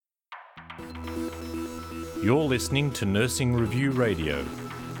You're listening to Nursing Review Radio.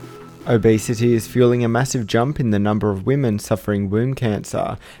 Obesity is fueling a massive jump in the number of women suffering womb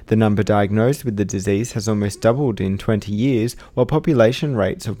cancer. The number diagnosed with the disease has almost doubled in 20 years, while population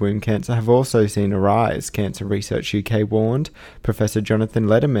rates of womb cancer have also seen a rise, Cancer Research UK warned. Professor Jonathan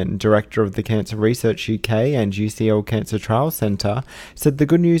Lederman, director of the Cancer Research UK and UCL Cancer Trials Centre, said the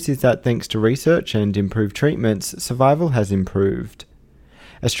good news is that thanks to research and improved treatments, survival has improved.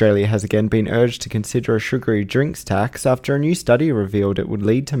 Australia has again been urged to consider a sugary drinks tax after a new study revealed it would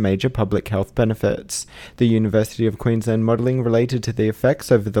lead to major public health benefits. The University of Queensland modelling related to the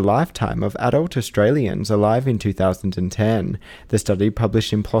effects over the lifetime of adult Australians alive in 2010. The study,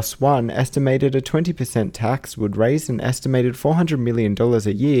 published in PLOS One, estimated a 20% tax would raise an estimated $400 million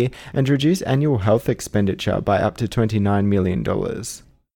a year and reduce annual health expenditure by up to $29 million.